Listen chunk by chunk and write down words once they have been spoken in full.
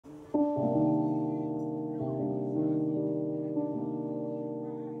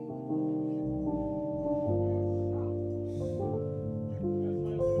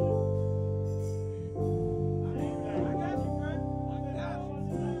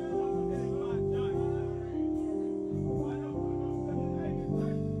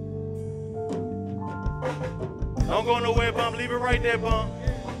Don't go nowhere, bum. Leave it right there, bum.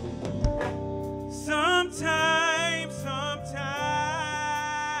 Sometimes,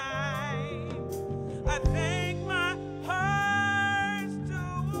 I think my heart's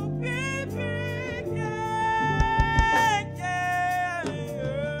too big, yeah, yeah,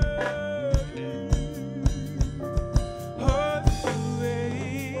 hurts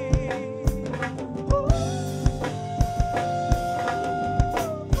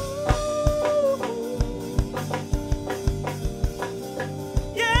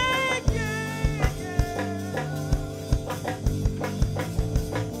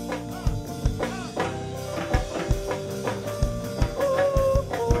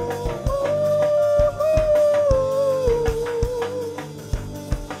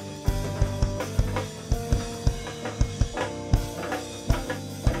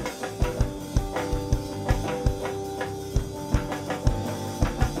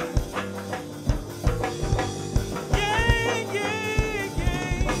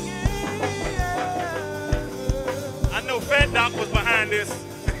I know Fat Doc was behind this.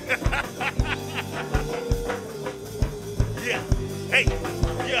 Yeah, hey,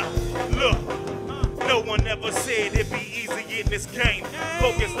 yeah, look. No one ever said it'd be easy in this game.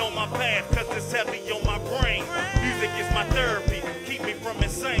 Focused on my path, cause it's heavy on my brain. Music is my therapy, keep me from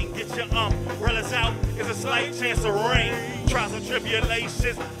insane. Get your umbrellas out, there's a slight chance of rain. Trials and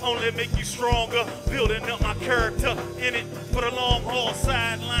tribulations only make you stronger. Building up my character in it for the long haul.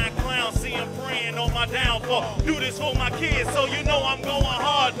 Sideline clown, see him praying on my downfall. Do this for my kids, so you know I'm going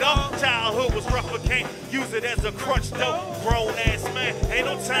hard, dog. Childhood was rough, but can't use it as a crutch, though. Grown ass man, ain't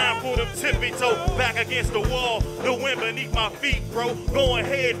no time for them tippy toe. Back against the wall, the wind beneath my feet, bro. Going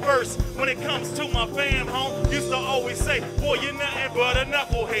head first when it comes to my fam home. Used to always say, boy, you're nothing but a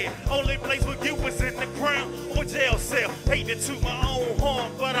knucklehead. Only place with you was in the ground or jail cell. Hate to toot my own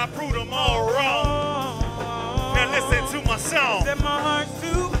horn, but I proved them all wrong. Now listen to my song. Said my heart's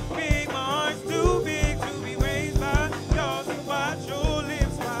too big, my heart's too big to be raised by y'all. So watch your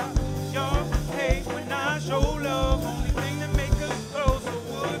lips while y'all hate when I show love. Only thing that make us closer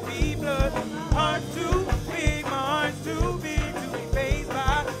would be blood. Heart's too big, my heart's too big to be raised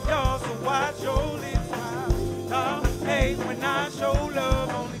by y'all. So watch your lips while y'all hate when I show love.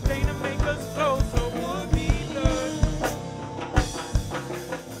 Only thing that make us closer would be blood.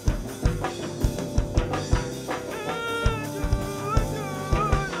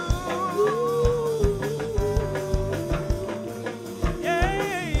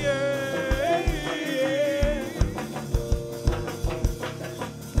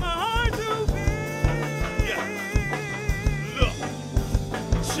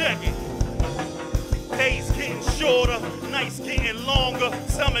 Shorter, nights getting longer,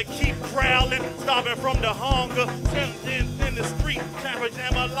 stomach keep growling, starving from the hunger. In the street, traffic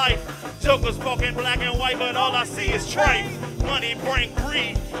jam my life. Jokers walking black and white, but all I see is tripe. Money bring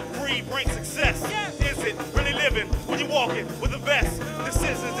greed, greed brings success. Is it really living when you're walking with a vest?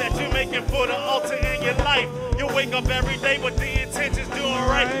 Decisions that you're making for the altar in your life. You wake up every day with the intentions doing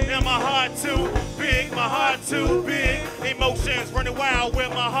right. Now my heart too big, my heart too big. Emotions running wild with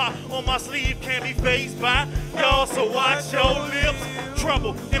my heart on my sleeve, can't be fazed by y'all, so watch your lips.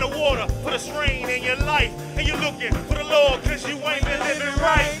 Trouble in the water for the strain in your life. And you're looking for the Lord cause you ain't been living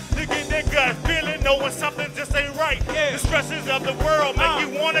right. You get that gut feeling, knowing something just ain't right. The stresses of the world make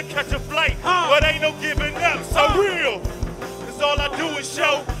you want to catch a flight. But ain't no giving up, so real. Cause all I do is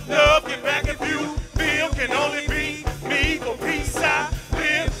show love, get back if you feel. Can only be me for peace I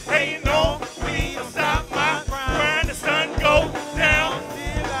live. Hating on me, don't stop my grind. The sun go down.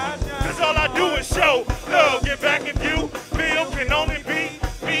 Cause all I do is show love, get back if you feel. Can only be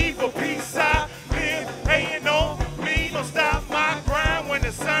me for peace I live. Hating on me, don't stop my grind when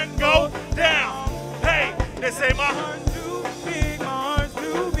the sun go down. Hey, they say my heart's too big, my heart's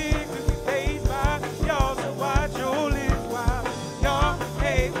too big to be faced by y'all. So watch your lips while y'all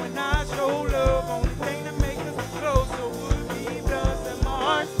hate when I show love.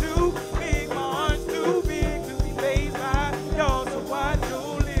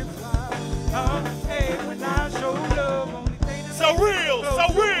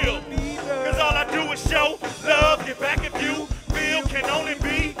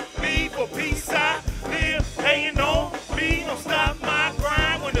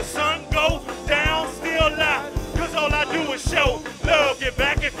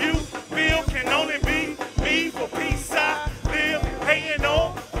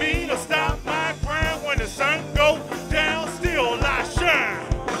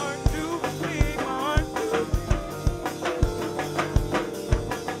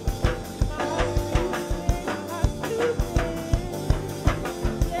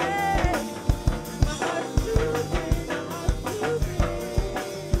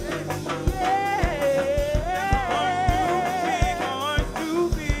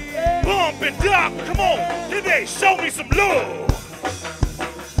 Bump and dop, come on, today, show me some love.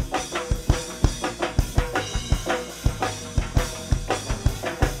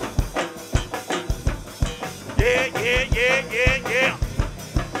 Yeah, yeah, yeah, yeah, yeah.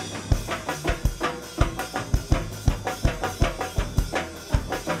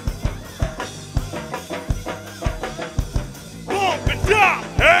 Bump and dop,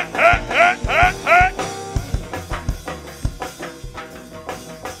 hey, hey, hey, hey, hey.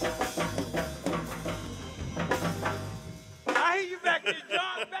 I hear you back there,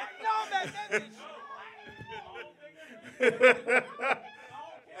 John. Back, no, back that bitch.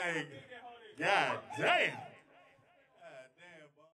 Hey, God damn.